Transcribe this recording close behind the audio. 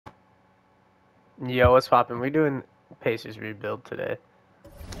Yo, what's poppin'? We doing Pacers rebuild today.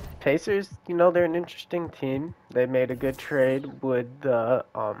 Pacers, they're an interesting team. They made a good trade with the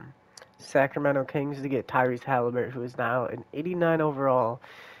Sacramento Kings to get Tyrese Halliburton, who is now an 89 overall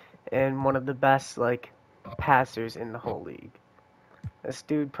and one of the best passers in the whole league. This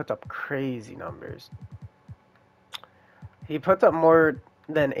dude puts up crazy numbers. He puts up more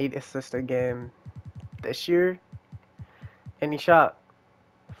than 8 assists a game this year, and he shot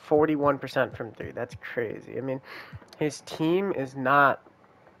 41% from three. That's crazy. I mean, his team is not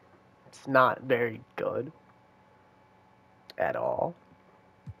it's not very good at all.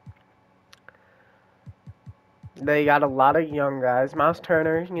 They got a lot of young guys. Miles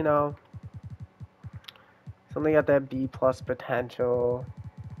Turner, he's only got that B plus potential.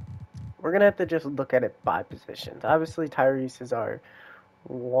 We're gonna have to just look at it by positions. Obviously, Tyrese is our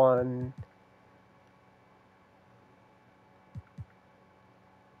one.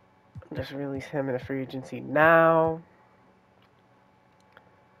 Just release him in a free agency now.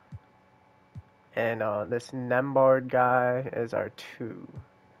 And this Nembard guy is our two.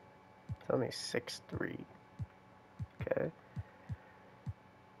 He's only 6'3". Okay.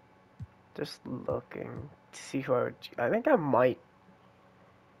 Just looking to see who I would. I think I might.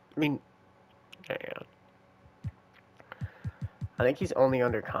 I mean, yeah. I think he's only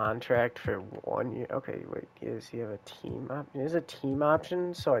under contract for 1 year. Okay, wait, does he have a team option? He has a team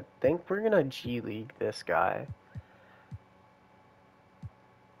option, so I think we're gonna G League this guy.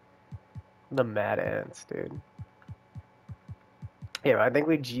 The Mad Ants, dude. Yeah, I think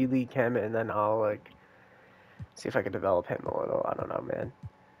we G League him, and then I'll, see if I can develop him a little. I don't know, man.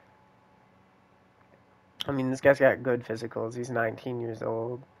 I mean, this guy's got good physicals. He's 19 years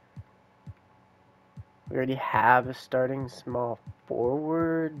old. We already have a starting small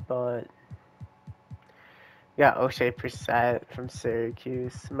forward, but yeah, O'Shea Brissett from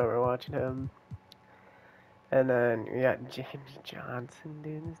Syracuse. Remember watching him? And then we got James Johnson,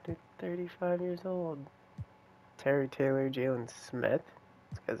 dude. This dude's 35 years old. Terry Taylor, Jalen Smith.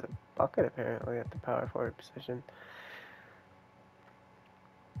 This guy's a bucket apparently at the power forward position.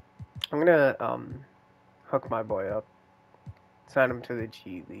 I'm gonna hook my boy up, sign him to the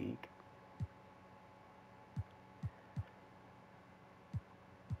G League.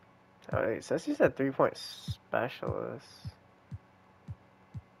 So it says he's a 3-point specialist.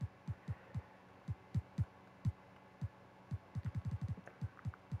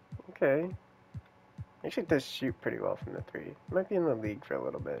 Okay. Actually does shoot pretty well from the three. Might be in the league for a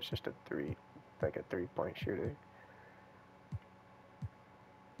little bit. It's just a like a 3-point shooter.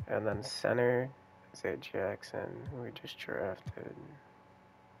 And then center, Isaiah Jackson, who we just drafted.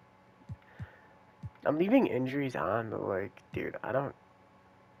 I'm leaving injuries on, but dude, I don't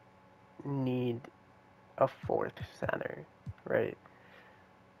need a fourth center, right?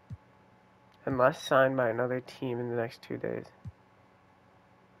 Unless signed by another team in the next 2 days.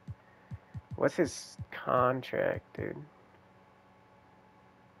 What's his contract, dude?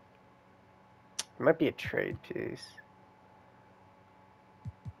 It might be a trade piece.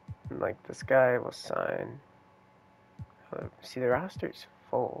 And this guy will sign. See, the roster's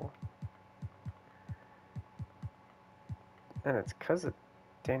full. And it's because of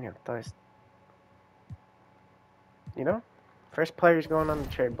Daniel Theis. You know? First player's going on the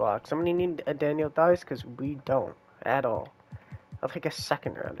trade block. Somebody need a Daniel Theis because we don't at all. I'll take a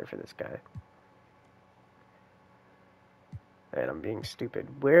second rounder for this guy. And I'm being stupid.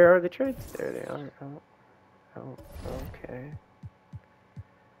 Where are the trades? There they are. Oh, okay.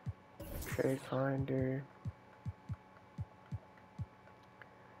 Trade finder.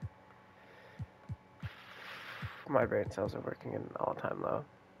 My brain cells are working at an all-time low.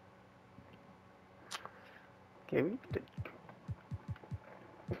 Okay,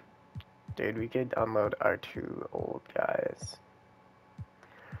 dude, we could unload our two old guys.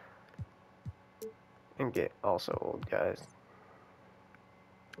 And get also old guys.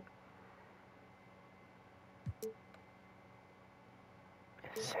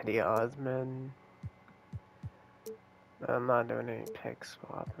 Cedi Osman. I'm not doing any pick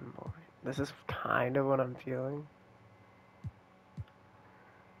swapping, boy. This is kind of what I'm feeling.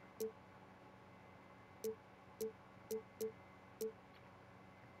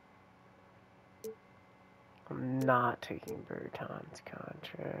 I'm not taking Berton's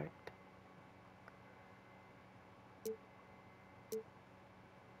contract.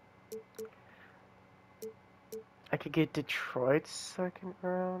 I could get Detroit's second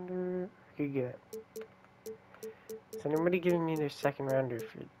rounder. I could get. Is anybody giving me their second rounder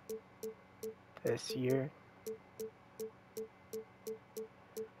for this year?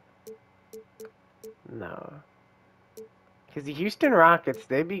 No. Cause the Houston Rockets,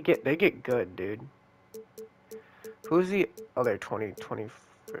 they get good, dude. Who's the other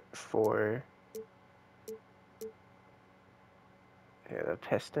 2024? Yeah, the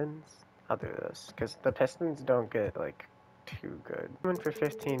Pistons. I'll do this because the Pistons don't get like too good. Come in for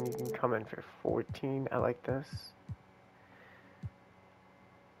 15, you can come in for 14. I like this.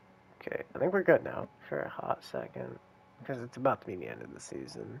 Okay, I think we're good now for a hot second because it's about to be the end of the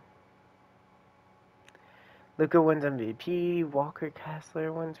season. Luka wins MVP. Walker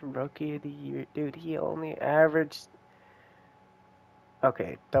Kessler wins Rookie of the Year. Dude, he only averaged...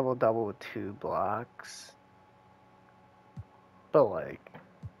 Okay, double-double with 2 blocks. But, like...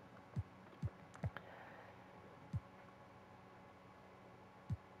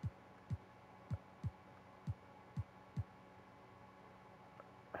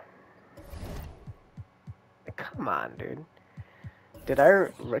 Come on, dude. Did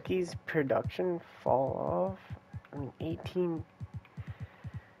our rookie's production fall off? I mean, 18...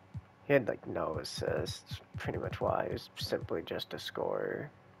 He had, like, no assists. Pretty much why. He was simply just a scorer.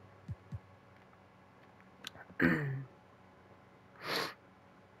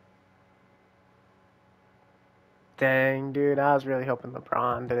 Dang, dude. I was really hoping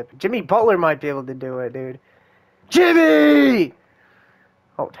LeBron did it. Jimmy Butler might be able to do it, dude. Jimmy!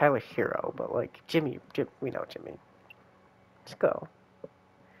 Oh, Tyler Hero, but, like, Jimmy, we know Jimmy. Let's go.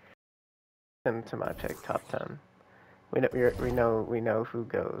 Into my pick, top 10. We know who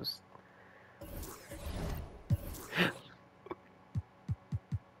goes.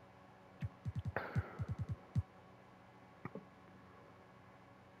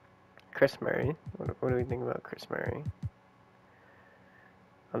 Chris Murray. What do we think about Chris Murray?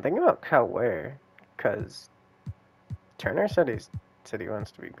 I'm thinking about Kyle Ware, cause Turner said he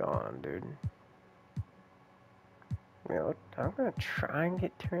wants to be gone, dude. You know, I'm gonna try and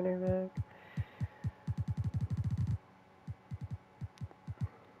get Turner back.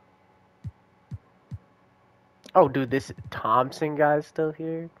 Oh, dude, this Thompson guy's still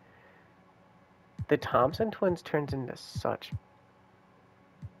here. The Thompson twins turns into such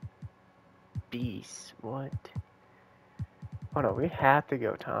beasts. What? Oh no, we have to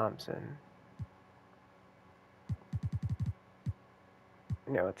go Thompson.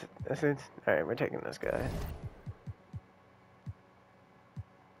 No, it's alright, we're taking this guy.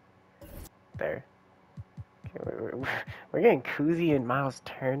 There. Okay, we're getting Kuzi and Miles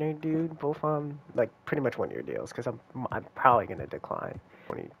Turner, dude. Both on, like, pretty much one-year deals, because I'm probably going to decline.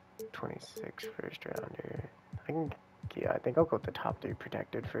 2026 first rounder. I think I'll go with the top 3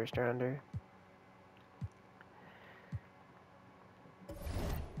 protected first rounder.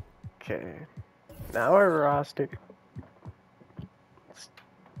 Okay. Now our roster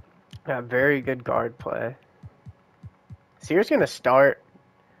got very good guard play. Sears gonna start.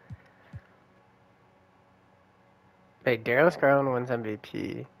 Hey, Darius Garland wins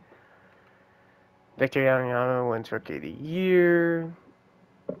MVP. Victor Wembanyama wins Rookie of the Year.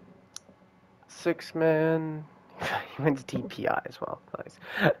 6-man. He wins DPI as well. Nice.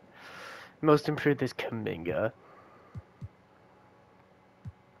 Most improved is Kuminga.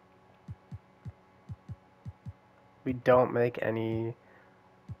 We don't make any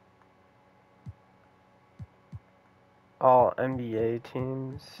all NBA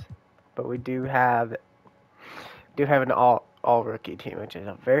teams, but we do have an all rookie team, which is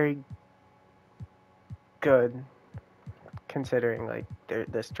a very good considering like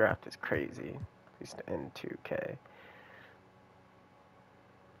this draft is crazy, at least in 2K.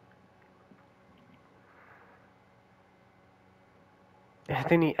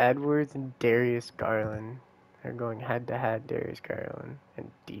 Anthony Edwards and Darius Garland. They're going head to head. Darius Garland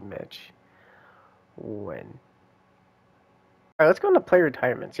and D Mitch win. Alright, let's go into player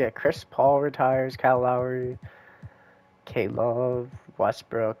retirements. Yeah, Chris Paul retires, Kyle Lowry, K Love,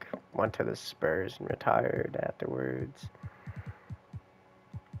 Westbrook went to the Spurs and retired afterwards.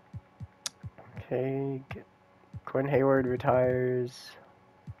 Okay, Gordon Hayward retires.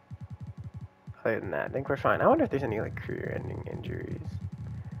 Other than that, I think we're fine. I wonder if there's any like career-ending injuries.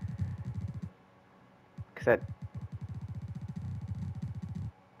 Because that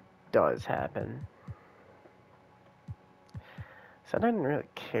does happen. So I didn't really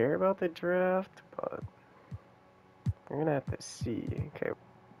care about the draft, but we're gonna have to see. Okay,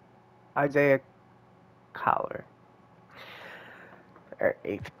 Isaiah Collar, our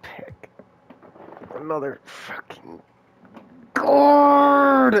 8th pick. Another fucking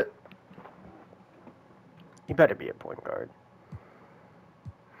guard. You better be a point guard.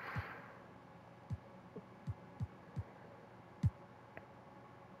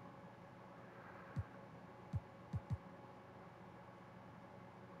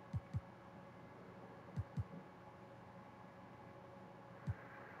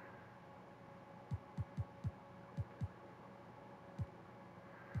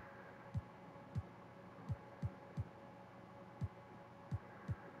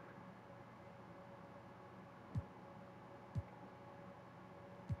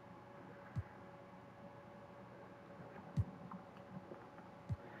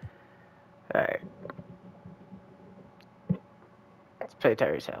 Play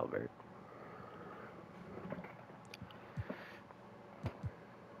Tyrese Halliburton.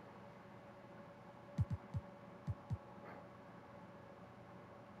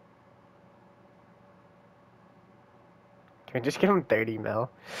 Can we just give him 30 mil?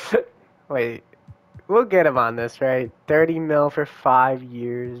 Wait, we'll get him on this, right? 30 mil for 5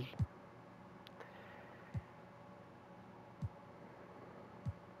 years.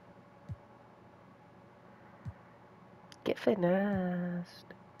 Get finessed.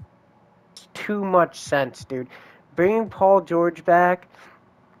 It's too much sense, dude. Bringing Paul George back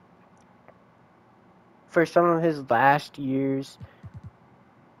for some of his last years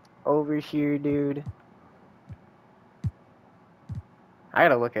over here, dude. I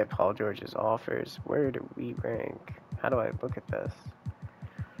gotta look at Paul George's offers. Where do we rank? How do I look at this?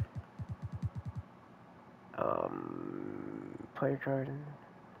 Player card.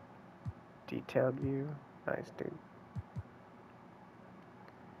 Detailed view. Nice, dude.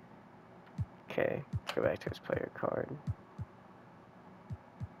 Okay, go back to his player card.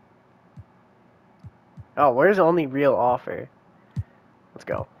 Oh, where's the only real offer? Let's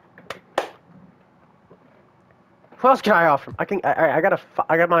go. Who else can I offer? I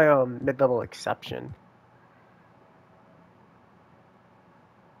got my mid-level exception.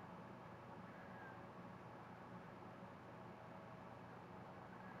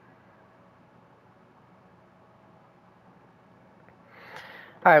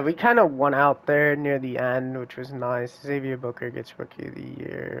 Alright, we kind of won out there near the end, which was nice. Xavier Booker gets Rookie of the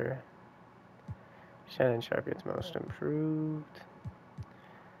Year. Shannon Sharp gets Most Improved.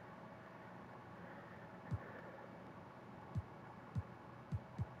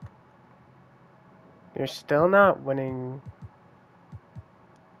 You're still not winning,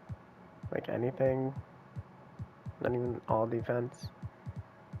 like, anything. Not even all defense.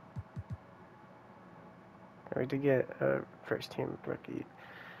 We did get a first team rookie.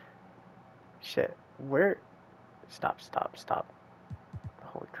 Shit, where? Stop.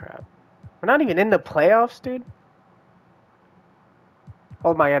 Holy crap. We're not even in the playoffs, dude.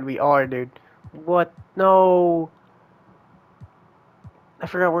 Oh my god, we are, dude. What? No. I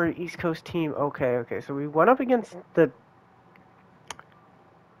forgot we're an East Coast team. Okay. So we went up against the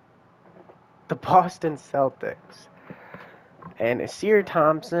Boston Celtics. And Asir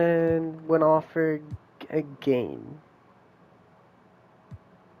Thompson went off for a game.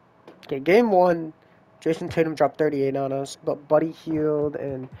 Okay, game 1, Jason Tatum dropped 38 on us, but Buddy Hield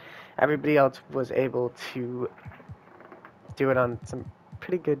and everybody else was able to do it on some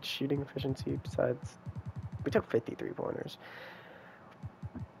pretty good shooting efficiency. Besides, we took 53 pointers.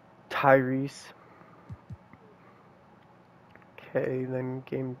 Tyrese. Okay, then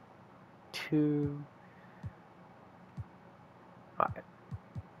game 2.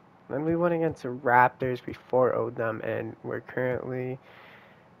 Then we went against the Raptors. We 4-0'd them, and we're currently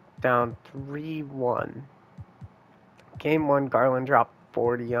down 3-1. Game 1, Garland dropped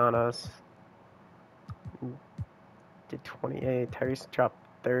 40 on us. Did 28. Tyrese dropped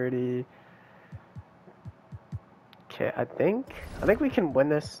 30. Okay, I think we can win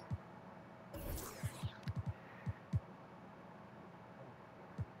this.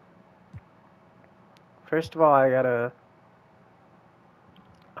 First of all, I gotta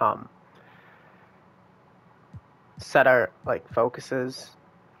set our focuses.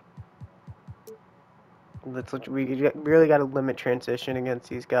 We really gotta limit transition against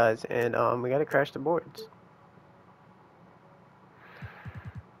these guys, and we gotta crash the boards.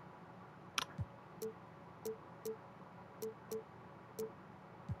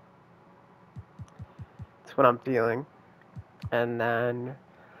 That's what I'm feeling. And then,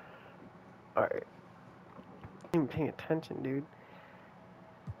 alright. Even paying attention, dude.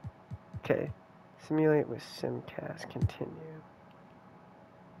 Okay. Simulate with Simcast. Continue.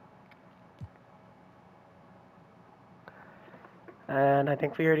 And I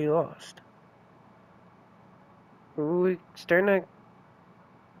think we already lost. We starting to,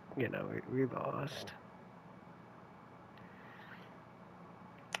 we lost.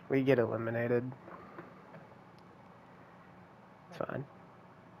 We get eliminated. It's fine.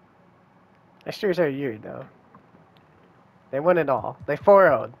 Next year's our year, though. They won it all. They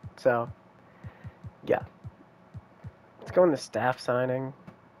 4-0'd, so yeah. Let's go in the staff signing.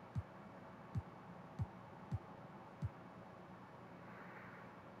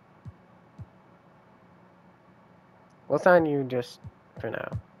 We'll sign you just for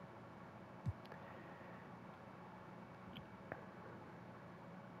now.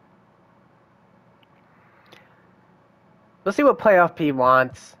 We'll see what playoff P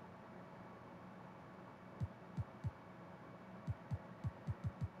wants.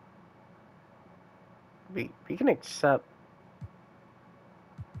 We can accept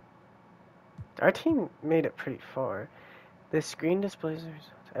Our team made it pretty far. The screen displays the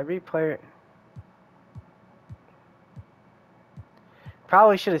results. Every player...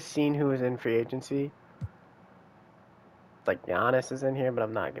 Probably should have seen who was in free agency. Like, Giannis is in here, but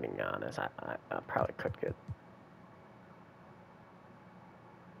I'm not getting Giannis. I probably could get...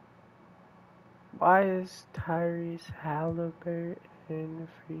 Why is Tyrese Halliburton in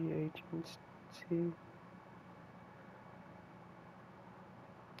free agency?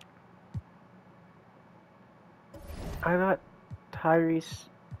 I thought Tyrese...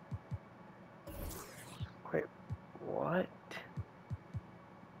 Wait, what?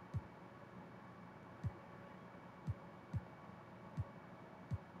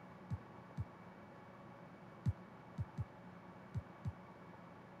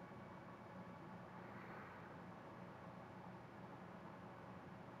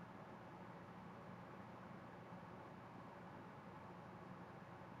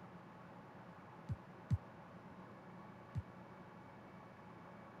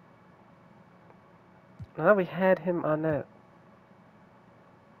 Well, we had him on that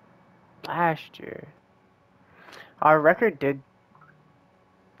last year. Our record did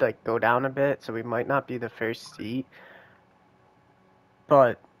like go down a bit, so we might not be the first seed.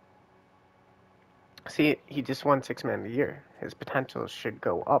 But see, he just won Sixth Man of the Year. His potential should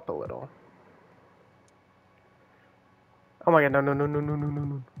go up a little. Oh my god, no, no, no, no, no, no, no,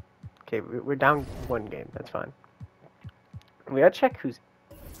 no. Okay, we're down one game. That's fine. We gotta check who's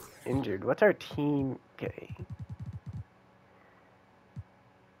injured. What's our team? Okay.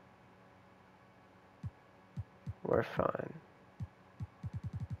 We're fine.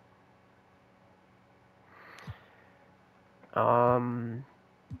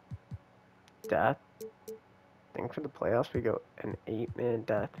 Death. I think for the playoffs we go an 8-man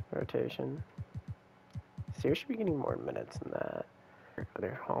death rotation. Sears should be getting more minutes than that.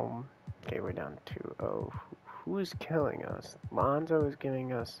 They're home. Okay, we're down 2-0. Who's killing us? Lonzo is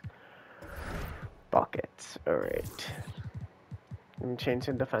giving us buckets. Alright. I'm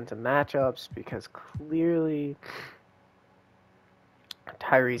changing defensive matchups because clearly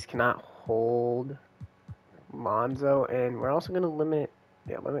Tyrese cannot hold Lonzo, and we're also going to limit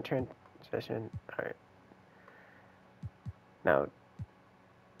transition. Alright. Now,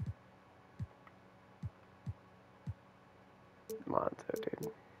 Lonzo,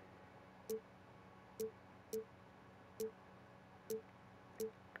 dude.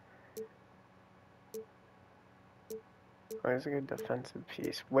 Where's a good defensive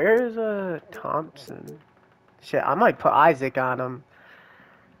piece? Where's Thompson? Shit, I might put Isaac on him.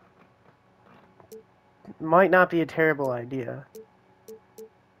 Might not be a terrible idea.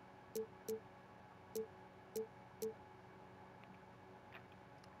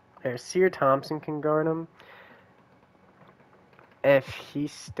 There, Sear Thompson can guard him. If he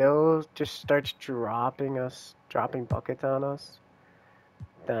still just starts dropping buckets on us,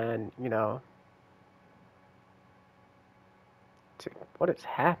 then, you know. What is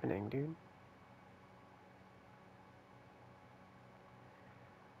happening, dude?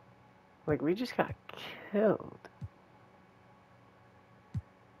 Like, we just got killed.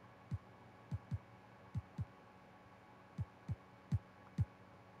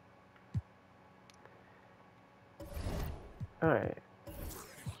 Alright.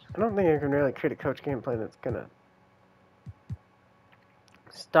 I don't think I can really create a coach gameplay that's gonna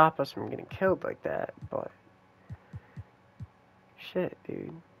stop us from getting killed like that, but shit,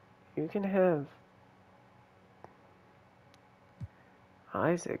 dude. You can have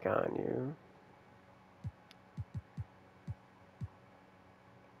Isaac on you.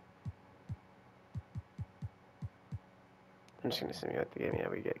 I'm just gonna simulate the game. Yeah,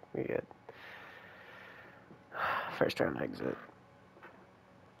 we get first round exit.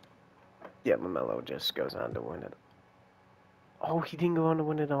 Yeah, LaMelo just goes on to win it. Oh, he didn't go on to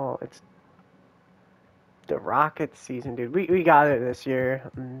win it all. It's the Rockets season, dude. We got it this year.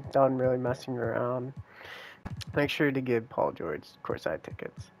 I'm done really messing around. Make sure to give Paul George courtside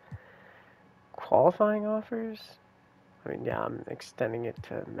tickets. Qualifying offers? I mean, yeah, I'm extending it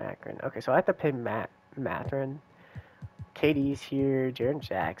to Mathurin. Okay, so I have to pay Mathurin. KD's here. Jaren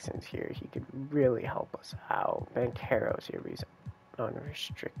Jackson's here. He could really help us out. Banchero's here. He's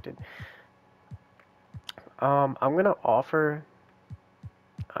unrestricted. I'm gonna offer.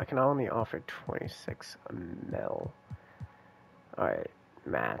 I can only offer 26 mil. All right,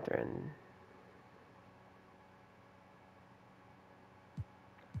 Mathurin.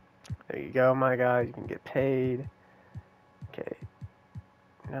 There you go, my guy. You can get paid. Okay.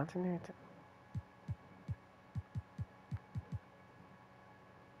 Now to need to.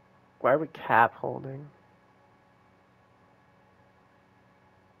 Why are we cap holding?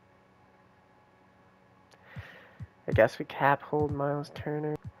 I guess we cap hold Miles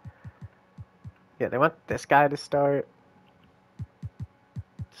Turner. Yeah, they want this guy to start.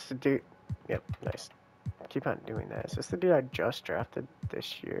 Just to do. Yep, nice. Keep on doing that. Is this the dude I just drafted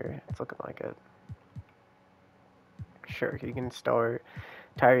this year? It's looking like it. Sure, he can start.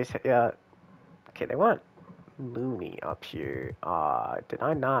 Tyrese, yeah. Okay, they want Looney up here. Did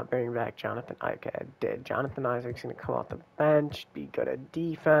I not bring back Jonathan? Okay, I did. Jonathan Isaac's gonna come off the bench, be good at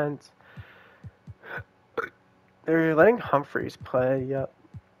defense. They're letting Humphreys play. Yep.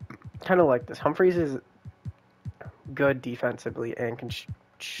 Kind of like this. Humphreys is good defensively and can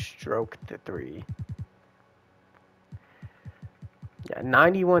stroke the three. Yeah,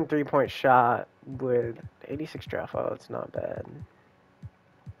 91 3-point shot with 86 draft. Oh, it's not bad.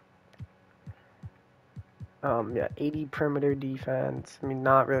 Yeah, 80 perimeter defense. I mean,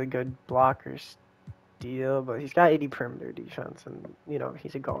 not really good blocker steal, but he's got 80 perimeter defense, and you know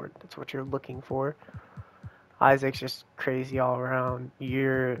he's a guard. That's what you're looking for. Isaac's just crazy all around.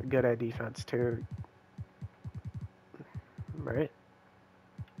 You're good at defense too, right?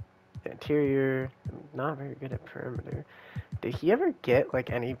 Interior, not very good at perimeter. Did he ever get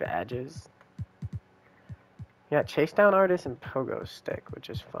like any badges? Yeah, chase down artist and pogo stick, which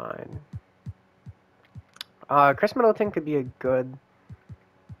is fine. Chris Middleton could be a good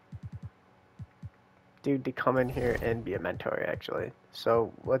dude to come in here and be a mentor, actually.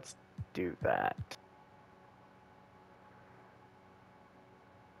 So let's do that.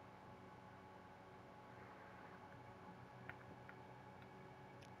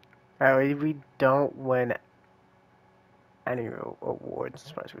 Alright, we don't win any awards. I'm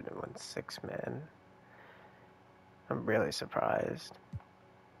surprised we didn't win 6-man. I'm really surprised.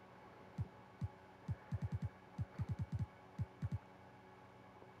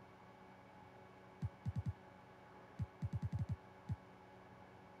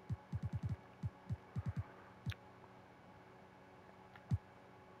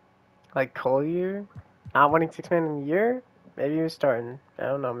 Like Collier, not winning 6-man in a year? Maybe he was starting. I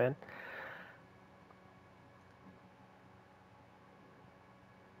don't know, man.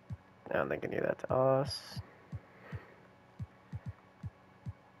 I don't think any of that's us.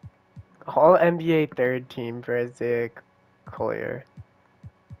 All NBA third team for Isaiah Collier.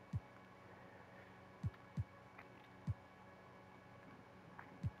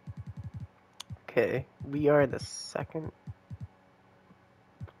 Okay, we are the second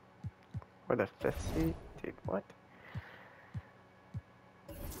or the 5th seed? Dude, what?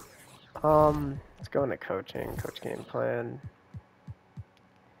 Let's go into coaching, coach game plan.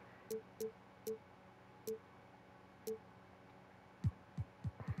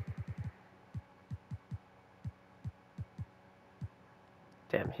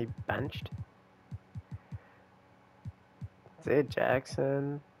 Damn, he benched. Isaiah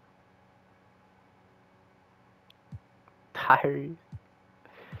Jackson. Tyrese.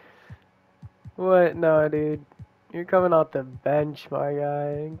 What? No, dude. You're coming off the bench, my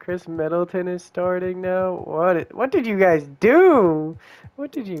guy. Chris Middleton is starting now. What did you guys do?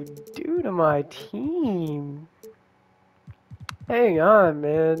 What did you do to my team? Hang on,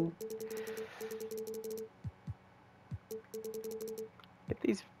 man. Get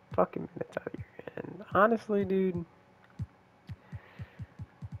these fucking minutes out of your hand. Honestly, dude.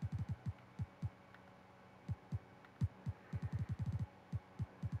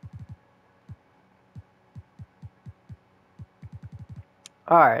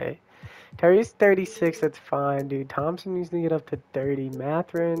 Alright. Terry's 36, that's fine, dude. Thompson needs to get up to 30.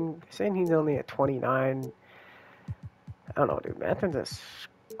 Mathurin, saying he's only at 29. I don't know, dude. Mathurin's a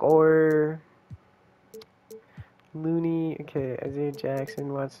scorer. Looney, okay. Isaiah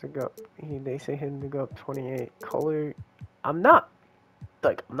Jackson wants to go. They say him to go up 28. Kohler, I'm not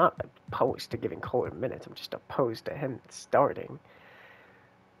opposed to giving Kohler minutes. I'm just opposed to him starting.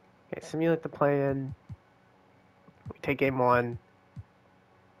 Okay, simulate the plan. We take game 1.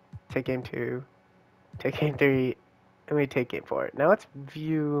 Take game 2. Take game 3. And we take game 4. Now let's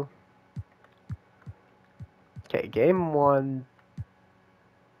view. Okay, game 1.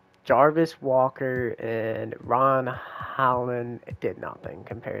 Jarvis Walker and Ron Holland did nothing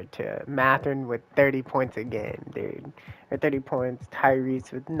compared to Mathurin with 30 points a game, dude. Or 30 points,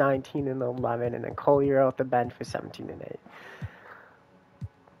 Tyrese with 19 and 11, and then Collier off the bench for 17 and 8.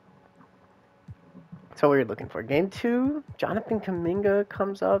 So we were looking for. Game 2, Jonathan Kuminga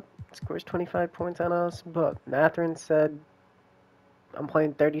comes up, scores 25 points on us, but Mathurin said, I'm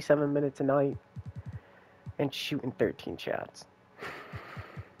playing 37 minutes a night and shooting 13 shots.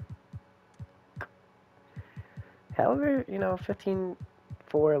 However,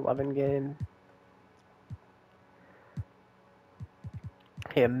 15-4-11 game.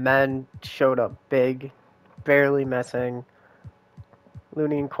 Yeah, men showed up big. barely missing.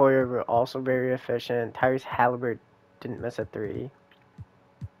 Looney and Coyer were also very efficient. Tyrese Halliburton didn't miss a three.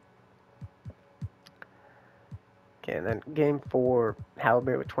 Okay, and then game 4,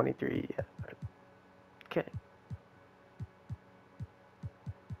 Halliburton with 23. Okay.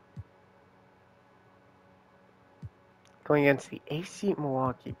 Going against the AC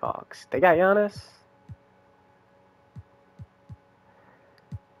Milwaukee Bucks. They got Giannis.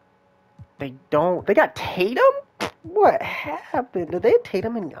 They don't. They got Tatum? What happened? Did they have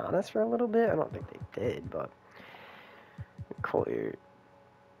Tatum and Giannis for a little bit? I don't think they did, but Collier.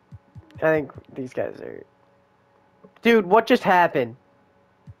 I think these guys are. Dude, what just happened?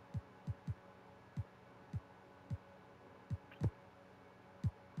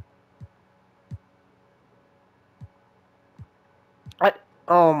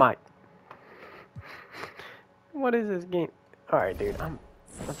 Oh my. What is this game? Alright, dude, I'm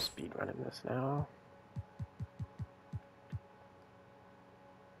speed running this now.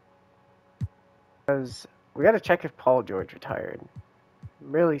 Because we gotta check if Paul George retired.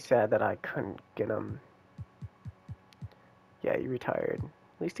 I'm really sad that I couldn't get him. Yeah, he retired.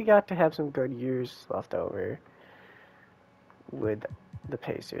 At least he got to have some good years left over with the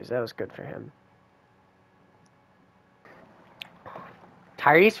Pacers. That was good for him.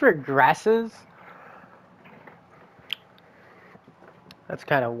 Tyrese regresses? That's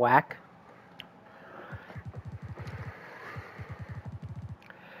kind of whack.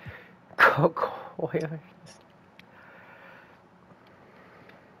 Coyle.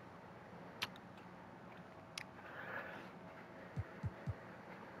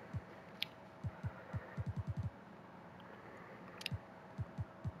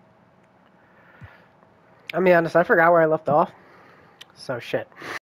 I mean, honest, I forgot where I left off. So shit.